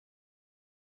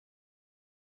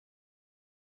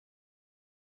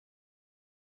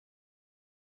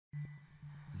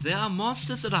There are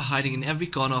monsters that are hiding in every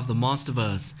corner of the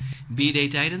Monsterverse, be they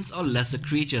titans or lesser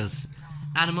creatures.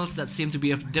 Animals that seem to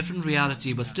be of different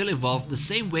reality but still evolve the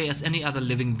same way as any other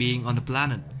living being on the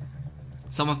planet.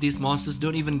 Some of these monsters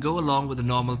don't even go along with the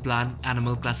normal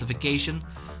plant-animal classification,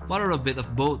 but are a bit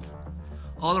of both.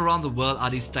 All around the world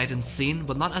are these titans seen,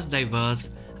 but not as diverse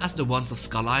as the ones of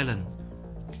Skull Island.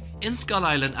 In Skull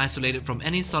Island, isolated from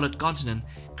any solid continent,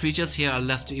 creatures here are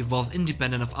left to evolve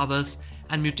independent of others,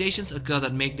 and mutations occur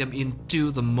that make them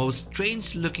into the most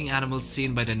strange-looking animals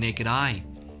seen by the naked eye.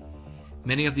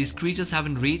 Many of these creatures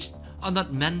haven't reached, or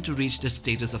not meant to reach, the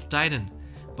status of Titan,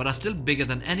 but are still bigger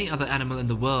than any other animal in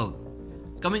the world.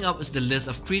 Coming up is the list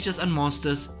of creatures and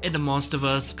monsters in the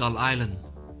Monsterverse Skull Island.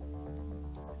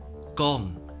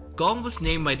 Kong. Kong was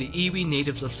named by the Iwi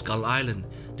natives of Skull Island.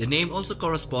 The name also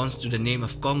corresponds to the name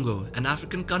of Congo, an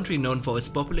African country known for its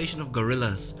population of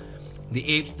gorillas, the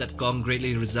apes that Kong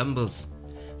greatly resembles.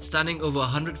 Standing over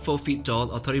 104 feet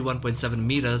tall or 31.7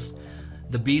 meters,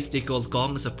 the beast they call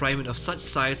Kong is a primate of such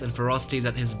size and ferocity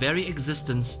that his very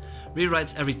existence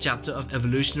rewrites every chapter of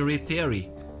evolutionary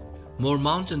theory. More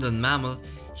mountain than mammal,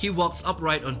 he walks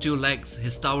upright on two legs,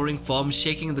 his towering form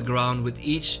shaking the ground with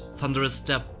each thunderous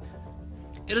step.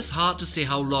 It is hard to say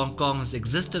how long Kong has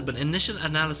existed, but initial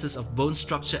analysis of bone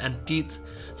structure and teeth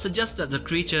suggests that the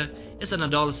creature is an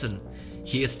adolescent.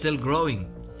 He is still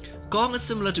growing. Kong is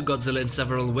similar to Godzilla in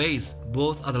several ways.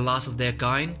 Both are the last of their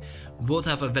kind. Both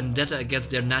have a vendetta against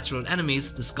their natural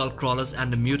enemies, the skull crawlers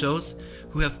and the mutos,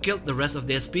 who have killed the rest of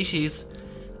their species,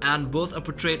 and both are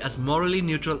portrayed as morally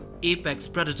neutral apex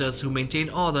predators who maintain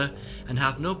order and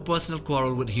have no personal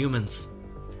quarrel with humans.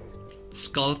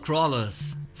 Skull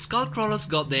crawlers. Skull crawlers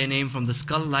got their name from the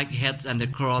skull-like heads and their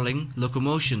crawling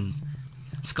locomotion.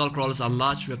 Skull crawlers are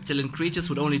large reptilian creatures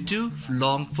with only two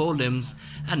long forelimbs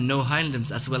and no hind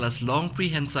limbs, as well as long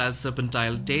prehensile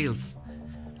serpentine tails.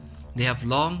 They have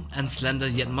long and slender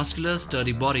yet muscular,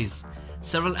 sturdy bodies.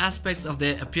 Several aspects of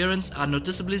their appearance are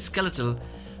noticeably skeletal,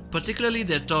 particularly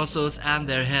their torsos and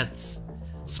their heads.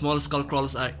 Smaller skull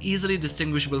crawlers are easily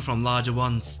distinguishable from larger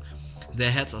ones.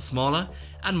 Their heads are smaller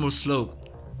and more sloped.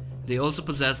 They also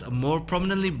possess a more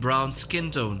prominently brown skin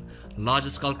tone.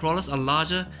 Larger skull crawlers are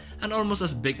larger and almost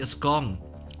as big as Kong.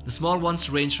 The small ones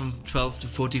range from 12 to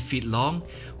 40 feet long,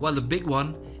 while the big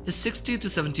one is 60 to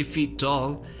 70 feet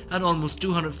tall and almost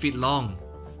 200 feet long.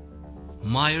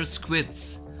 Mire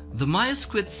squids. The mire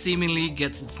squid seemingly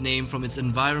gets its name from its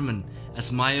environment,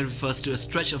 as mire refers to a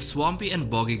stretch of swampy and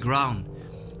boggy ground,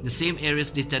 the same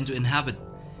areas they tend to inhabit.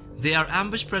 They are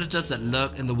ambush predators that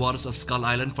lurk in the waters of Skull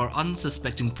Island for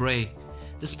unsuspecting prey.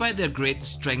 Despite their great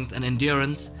strength and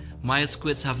endurance, mire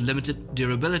squids have limited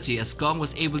durability, as Kong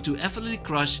was able to effortlessly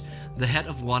crush the head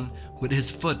of one with his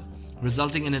foot,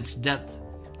 resulting in its death.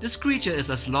 This creature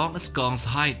is as long as Kong's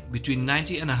height, between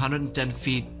 90 and 110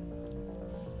 feet.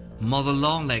 Mother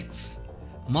Longlegs.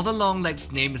 Mother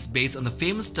Longlegs' name is based on the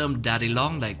famous term daddy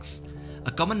longlegs,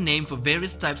 a common name for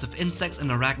various types of insects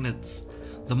and arachnids.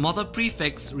 The mother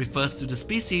prefix refers to the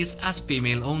species as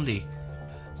female only.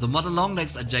 The mother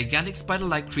longlegs are gigantic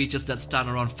spider-like creatures that stand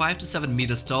around 5 to 7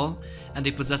 meters tall, and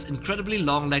they possess incredibly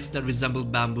long legs that resemble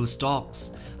bamboo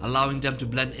stalks, allowing them to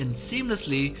blend in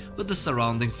seamlessly with the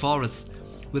surrounding forest,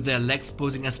 with their legs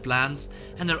posing as plants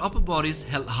and their upper bodies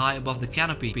held high above the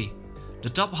canopy. The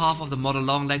top half of the mother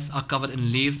longlegs are covered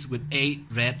in leaves with 8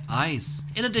 red eyes.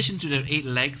 In addition to their 8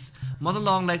 legs, mother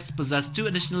longlegs possess 2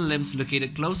 additional limbs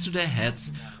located close to their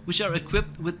heads, which are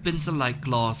equipped with pencil-like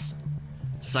claws.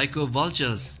 Psycho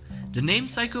vultures. The name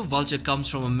psycho vulture comes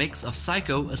from a mix of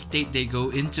psycho, a state they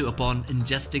go into upon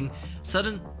ingesting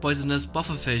certain poisonous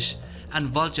pufferfish, and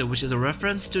vulture, which is a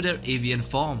reference to their avian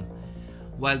form,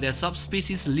 while their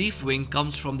subspecies leafwing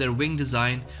comes from their wing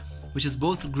design, which is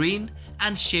both green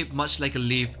and shaped much like a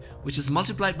leaf, which is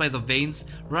multiplied by the veins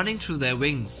running through their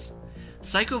wings.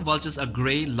 Psycho vultures are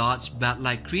grey, large,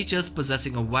 bat-like creatures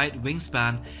possessing a wide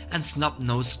wingspan and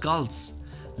snub-nosed skulls.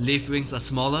 Leafwings are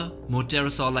smaller, more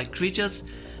pterosaur-like creatures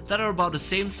that are about the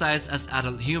same size as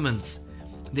adult humans.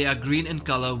 They are green in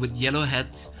color with yellow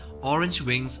heads, orange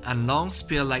wings, and long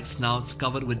spear-like snouts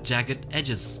covered with jagged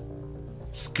edges.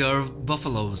 Scurv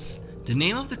buffaloes. The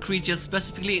name of the creature,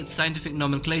 specifically its scientific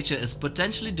nomenclature, is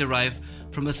potentially derived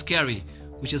from a skerry,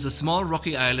 which is a small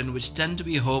rocky island which tend to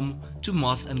be home to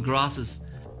moss and grasses.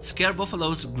 Scare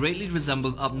buffaloes greatly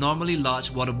resemble abnormally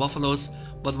large water buffaloes,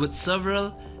 but with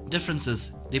several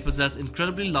differences. They possess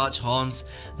incredibly large horns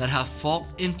that have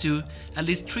forked into at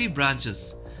least 3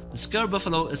 branches. The scare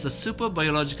buffalo is a super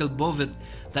biological bovid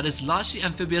that is largely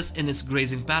amphibious in its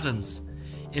grazing patterns.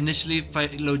 Initially,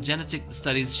 phylogenetic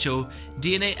studies show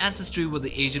DNA ancestry with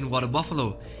the Asian water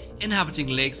buffalo. Inhabiting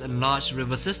lakes and large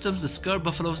river systems, the Skur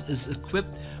buffalo is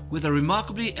equipped with a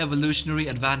remarkably evolutionary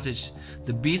advantage.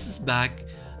 The beast's back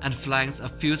and flanks are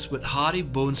fused with hardy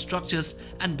bone structures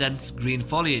and dense green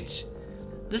foliage.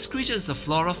 This creature is the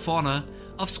flora-fauna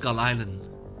of Skull Island.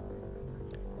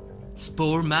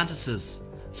 Spore mantises.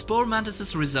 Spore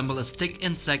mantises resemble a stick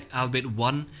insect, albeit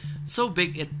one so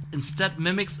big it instead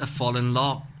mimics a fallen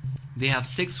log. They have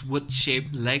 6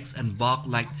 wood-shaped legs and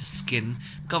bark-like skin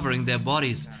covering their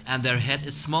bodies, and their head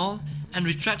is small and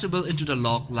retractable into the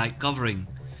log-like covering.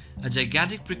 A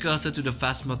gigantic precursor to the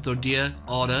Phasmatodea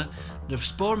order, the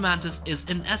spore mantis is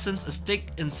in essence a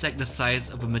stick insect the size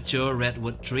of a mature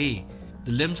redwood tree.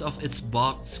 The limbs of its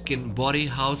bark skin body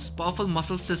house powerful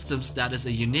muscle systems that is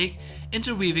a unique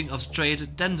interweaving of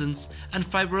striated tendons and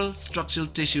fibrous structural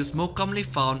tissues more commonly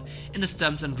found in the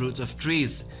stems and roots of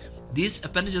trees. These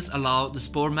appendages allow the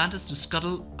spore mantis to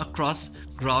scuttle across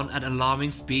ground at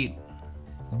alarming speed.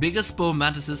 Bigger spore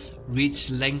mantises reach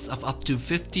lengths of up to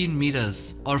 15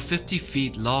 meters or 50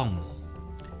 feet long.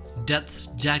 Death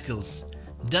jackals.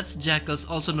 Death jackals,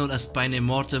 also known as Spinae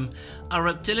mortem, are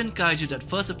reptilian kaiju that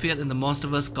first appeared in the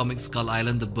Monsterverse comic Skull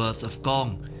Island: The Birth of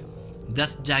Kong.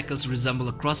 Death jackals resemble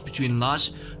a cross between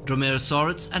large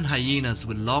dromaeosaurids and hyenas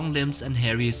with long limbs and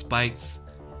hairy spikes.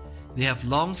 They have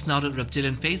long snouted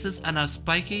reptilian faces and a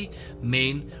spiky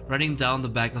mane running down the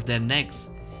back of their necks.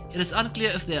 It is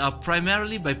unclear if they are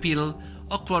primarily bipedal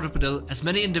or quadrupedal, as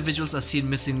many individuals are seen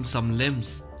missing some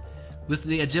limbs. With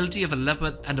the agility of a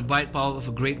leopard and the bite power of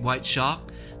a great white shark,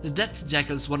 the death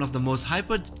jackal is one of the most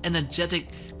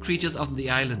hyper-energetic creatures of the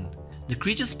island. The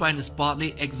creature's spine is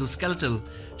partly exoskeletal,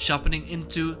 sharpening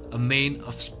into a mane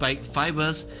of spike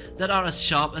fibers that are as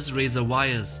sharp as razor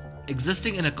wires.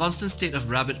 Existing in a constant state of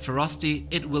rabid ferocity,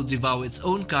 it will devour its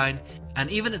own kind and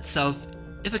even itself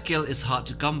if a kill is hard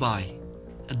to come by.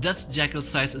 A death jackal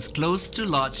size is close to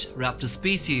large raptor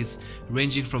species,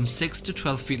 ranging from 6 to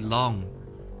 12 feet long.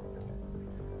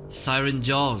 Siren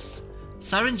jaws.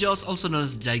 Siren jaws, also known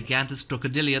as Gigantus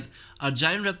crocodiliad, are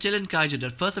giant reptilian kaiju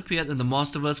that first appeared in the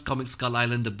Monsterverse comic Skull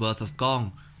Island: The Birth of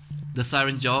Kong. The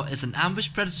siren jaw is an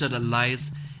ambush predator that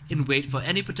lies in wait for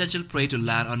any potential prey to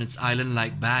land on its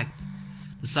island-like back.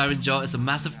 The siren jaw is a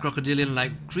massive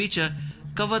crocodilian-like creature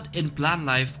covered in plant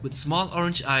life with small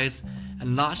orange eyes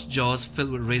and large jaws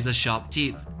filled with razor-sharp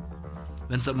teeth.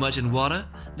 When submerged in water,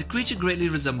 the creature greatly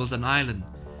resembles an island.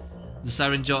 The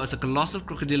siren jaw is a colossal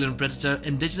crocodilian predator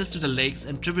indigenous to the lakes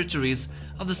and tributaries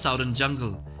of the southern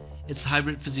jungle. Its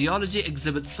hybrid physiology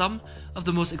exhibits some of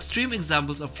the most extreme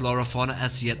examples of flora-fauna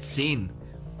as yet seen.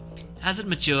 As it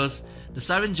matures, the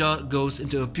siren jaw goes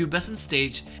into a pubescent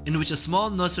stage in which a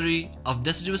small nursery of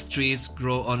deciduous trees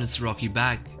grow on its rocky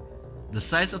back. The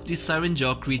size of these siren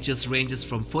jaw creatures ranges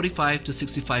from 45 to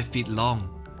 65 feet long.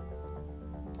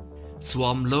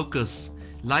 Swarm locusts.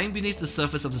 Lying beneath the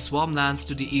surface of the swamplands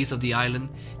to the east of the island,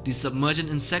 these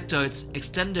submergent insectoids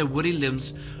extend their woody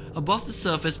limbs above the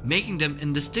surface, making them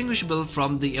indistinguishable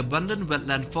from the abundant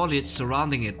wetland foliage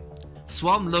surrounding it.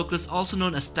 Swarm locusts, also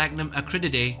known as Stagnum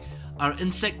acrididae, are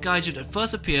insect kaiju that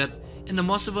first appeared in the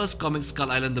Monsterverse comic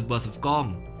Skull Island: The Birth of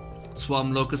Kong.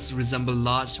 Swarm locusts resemble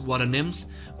large water nymphs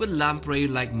with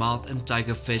lamprey-like mouth and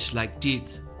tigerfish-like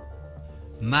teeth.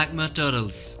 Magma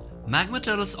turtles. Magma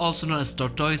turtles, also known as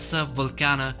Tortoisa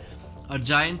vulcana, are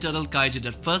giant turtle kaiju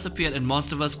that first appeared in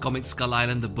Monsterverse comic Skull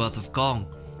Island: The Birth of Kong.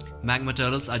 Magma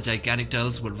turtles are gigantic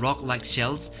turtles with rock-like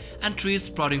shells and trees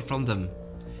sprouting from them.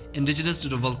 Indigenous to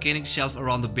the volcanic shelf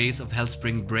around the base of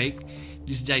Hellspring Break,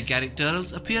 these gigantic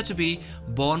turtles appear to be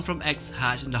born from eggs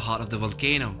hatched in the heart of the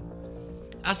volcano.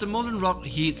 As the molten rock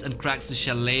heats and cracks the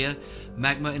shell layer,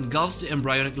 magma engulfs the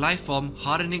embryonic life form,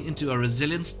 hardening into a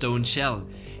resilient stone shell.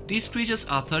 These creatures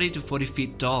are 30 to 40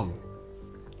 feet tall.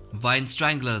 Vine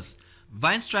stranglers.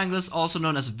 Vine stranglers, also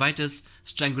known as Vitis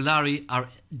strangulari, are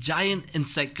giant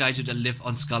insect kaiju that live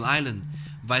on Skull Island.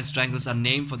 Vine stranglers are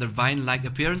named for their vine-like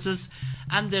appearances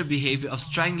and their behavior of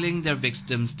strangling their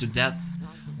victims to death.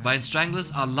 Vine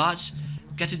stranglers are large,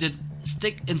 catidid,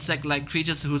 stick insect-like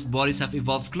creatures whose bodies have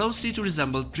evolved closely to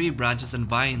resemble tree branches and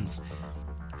vines.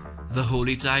 The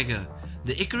Holy Tiger.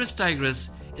 The Icarus tigress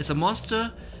is a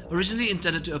monster originally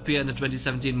intended to appear in the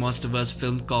 2017 Monsterverse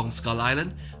film Kong Skull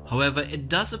Island. However, it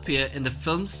does appear in the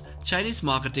film's Chinese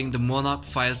marketing The Monarch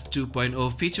Files 2.0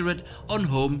 featurette on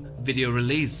home video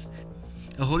release.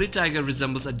 A holy tiger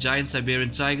resembles a giant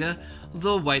Siberian tiger,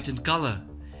 though white in color.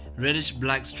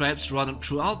 Reddish-black stripes run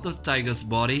throughout the tiger's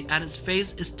body and its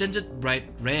face is tinted bright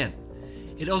red.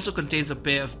 It also contains a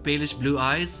pair of palish blue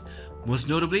eyes. Most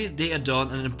notably, they adorn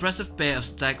an impressive pair of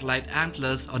stag-like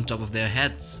antlers on top of their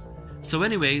heads. So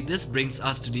anyway, this brings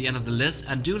us to the end of the list,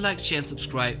 and do like, share and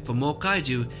subscribe for more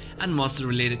kaiju and monster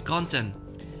related content.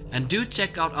 And do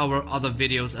check out our other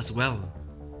videos as well.